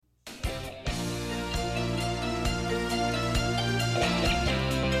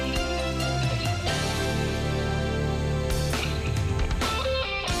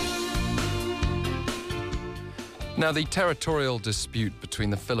Now, the territorial dispute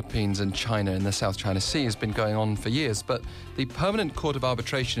between the Philippines and China in the South China Sea has been going on for years, but the Permanent Court of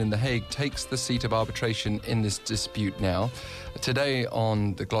Arbitration in The Hague takes the seat of arbitration in this dispute now. Today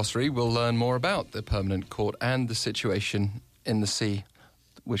on the Glossary, we'll learn more about the Permanent Court and the situation in the sea,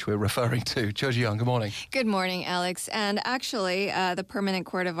 which we're referring to. Cho Jooyeon, good morning. Good morning, Alex. And actually, the Permanent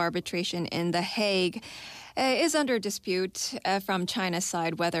Court of Arbitration in The Hague is under dispute from China's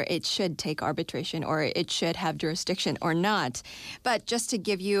side whether it should take arbitration or it should have jurisdiction or not. But just to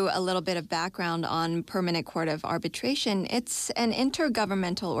give you a little bit of background on Permanent Court of Arbitration, it's an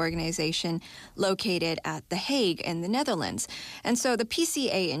intergovernmental organization located at The Hague in the Netherlands. And so the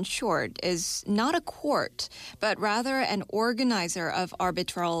PCA, in short, is not a court, but rather an organizer of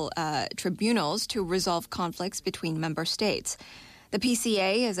arbitral tribunals to resolve conflicts between member states. The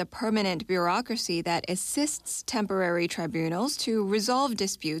PCA is a permanent bureaucracy that assists temporary tribunals to resolve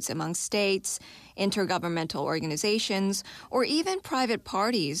disputes among states, intergovernmental organizations, or even private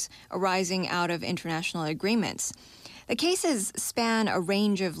parties arising out of international agreements. The cases span a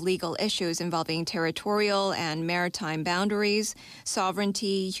range of legal issues involving territorial and maritime boundaries,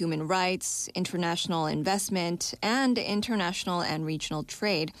 sovereignty, human rights, international investment, and international and regional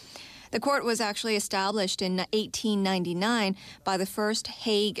trade. The court was actually established in 1899 by the First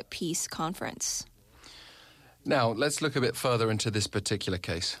Hague Peace Conference. Now, let's look a bit further into this particular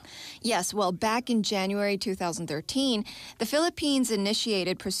case. Yes, well, back in January 2013, the Philippines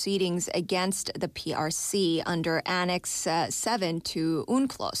initiated proceedings against the PRC under Annex 7 to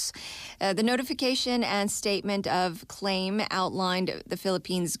UNCLOS. The notification and statement of claim outlined the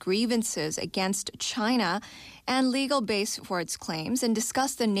Philippines' grievances against China and legal base for its claims and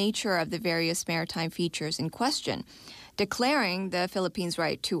discussed the nature of the various maritime features in question, declaring the Philippines'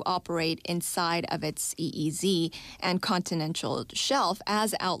 right to operate inside of its EEZ and continental shelf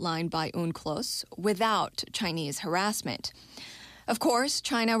as outlined by UNCLOS without Chinese harassment. Of course,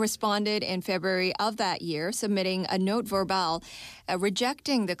 China responded in February of that year, submitting a note verbal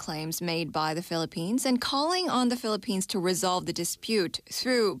rejecting the claims made by the Philippines and calling on the Philippines to resolve the dispute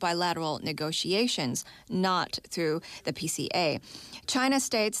through bilateral negotiations, not through the PCA. China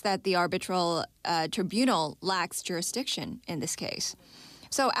states that the arbitral tribunal lacks jurisdiction in this case.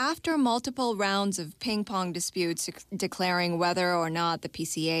 So after multiple rounds of ping-pong disputes declaring whether or not the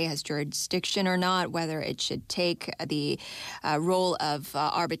PCA has jurisdiction or not, whether it should take the role of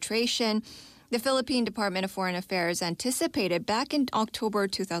arbitration, the Philippine Department of Foreign Affairs anticipated back in October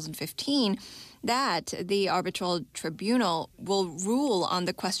 2015 that the arbitral tribunal will rule on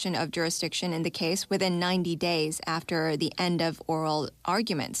the question of jurisdiction in the case within 90 days after the end of oral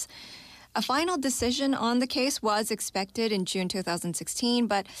arguments. A final decision on the case was expected in June 2016,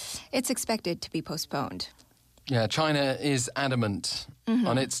 but it's expected to be postponed. Yeah, China is adamant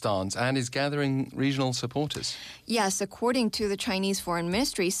on its stance and is gathering regional supporters. Yes, according to the Chinese Foreign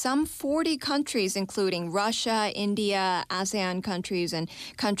Ministry, some 40 countries, including Russia, India, ASEAN countries, and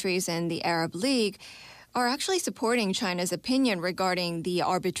countries in the Arab League, are actually supporting China's opinion regarding the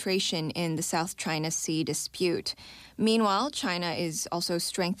arbitration in the South China Sea dispute. Meanwhile, China is also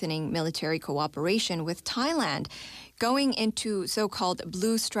strengthening military cooperation with Thailand, going into so-called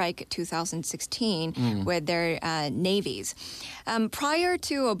Blue Strike 2016 with their navies. Prior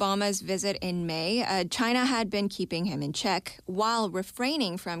to Obama's visit in May, China had been keeping him in check while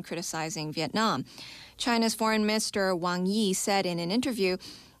refraining from criticizing Vietnam. China's Foreign Minister Wang Yi said in an interview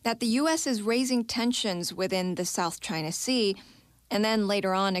that the U.S. is raising tensions within the South China Sea, and then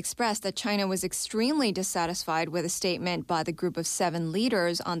later on expressed that China was extremely dissatisfied with a statement by the group of 7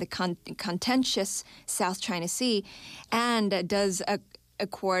 leaders on the contentious South China Sea and does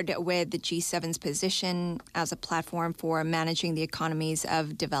accord with the G7's position as a platform for managing the economies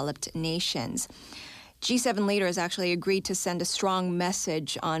of developed nations. G7 leaders actually agreed to send a strong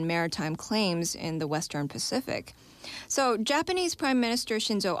message on maritime claims in the Western Pacific. So Japanese Prime Minister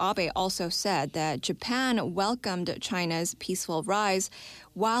Shinzo Abe also said that Japan welcomed China's peaceful rise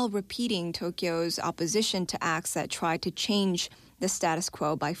while repeating Tokyo's opposition to acts that tried to change the status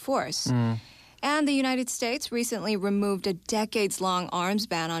quo by force. And the United States recently removed a decades-long arms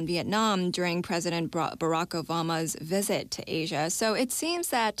ban on Vietnam during President Barack Obama's visit to Asia. So it seems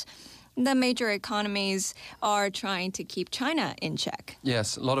that the major economies are trying to keep China in check.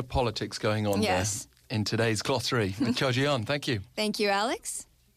 Yes, a lot of politics going on there in today's Glossary. With Cho Jooyeon, thank you. Thank you, Alex.